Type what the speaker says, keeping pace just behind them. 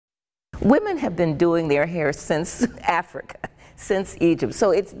Women have been doing their hair since Africa, since Egypt.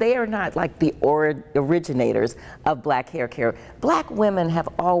 So they are not like the originators of black hair care. Black women have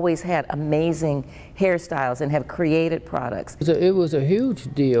always had amazing hairstyles and have created products. It was a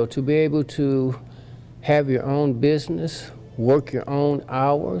huge deal to be able to have your own business, work your own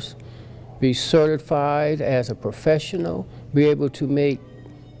hours, be certified as a professional, be able to make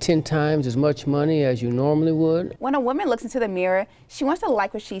 10 times as much money as you normally would. When a woman looks into the mirror, she wants to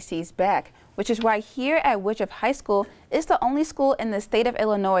like what she sees back, which is why here at Woodruff High School is the only school in the state of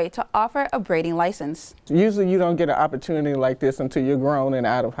Illinois to offer a braiding license. Usually you don't get an opportunity like this until you're grown and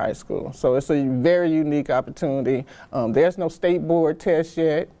out of high school. So it's a very unique opportunity. There's no state board test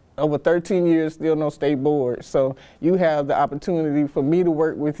yet. Over 13 years, still no state board. So you have the opportunity for me to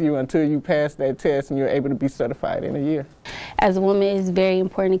work with you until you pass that test and you're able to be certified in a year. As a woman, it's very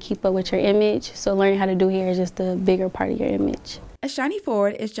important to keep up with your image. So learning how to do hair is just a bigger part of your image. Ashani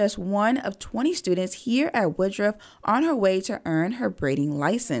Ford is just one of 20 students here at Woodruff on her way to earn her braiding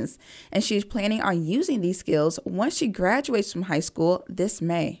license. And she's planning on using these skills once she graduates from high school this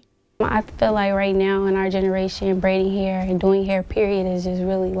May. I feel like right now in our generation, braiding hair and doing hair period is just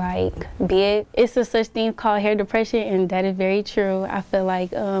really like big. It's a such thing called hair depression, and that is very true. I feel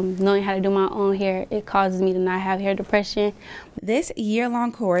like knowing how to do my own hair, it causes me to not have hair depression. This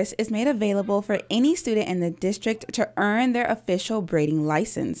year-long course is made available for any student in the district to earn their official braiding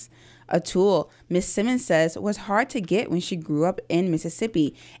license. A tool Ms. Simmons says was hard to get when she grew up in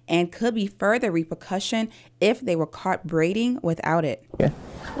Mississippi and could be further repercussion if they were caught braiding without it. Yeah.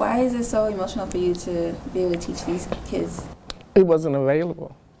 Why is it so emotional for you to be able to teach these kids? It wasn't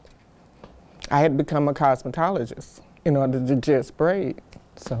available. I had to become a cosmetologist in order to just braid.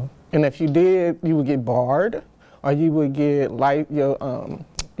 So, and if you did, you would get barred, or you would get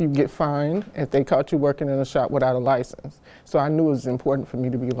you get fined if they caught you working in a shop without a license. So I knew it was important for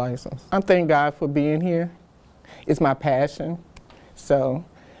me to be licensed. I thank God for being here. It's my passion. So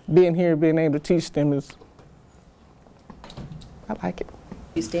being here, being able to teach them I like it.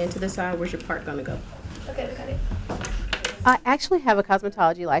 You stand to the side, where's your part gonna go? Okay, we got it. I actually have a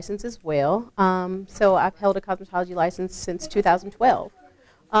cosmetology license as well. So I've held a cosmetology license since 2012.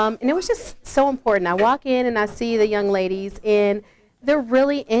 And it was just so important. I walk in and I see the young ladies, and they're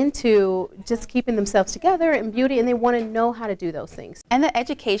really into just keeping themselves together and beauty, and they want to know how to do those things. And the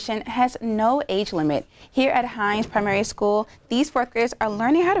education has no age limit. Here at Hines Primary School, these fourth graders are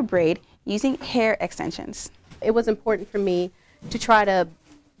learning how to braid using hair extensions. It was important for me to try to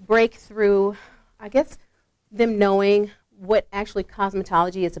break through, I guess, them knowing what actually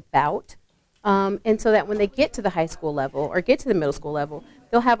cosmetology is about. And so that when they get to the high school level or get to the middle school level,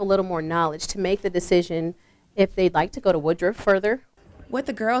 they'll have a little more knowledge to make the decision if they'd like to go to Woodruff further. What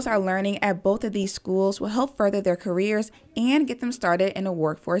the girls are learning at both of these schools will help further their careers and get them started in the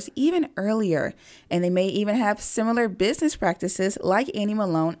workforce even earlier. And they may even have similar business practices like Annie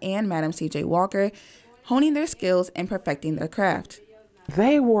Malone and Madam C.J. Walker, honing their skills and perfecting their craft.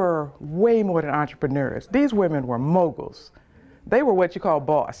 They were way more than entrepreneurs. These women were moguls. They were what you call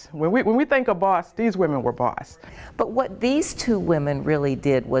boss. When we think of boss, these women were boss. But what these two women really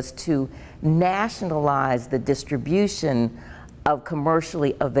did was to nationalize the distribution of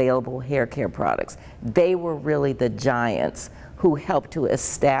commercially available hair care products. They were really the giants who helped to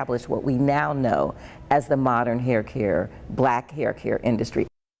establish what we now know as the modern hair care, black hair care industry.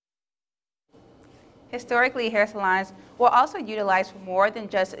 Historically, hair salons were also utilized for more than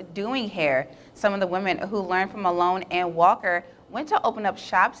just doing hair. Some of the women who learned from Malone and Walker went to open up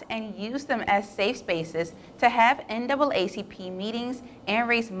shops and use them as safe spaces to have NAACP meetings and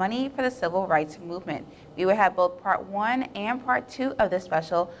raise money for the civil rights movement. We will have both part 1 and part 2 of this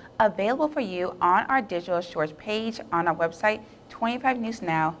special available for you on our digital shorts page on our website,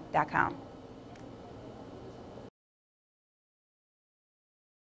 25newsnow.com.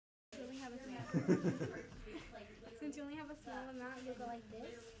 Since you only have a small amount, you go like this.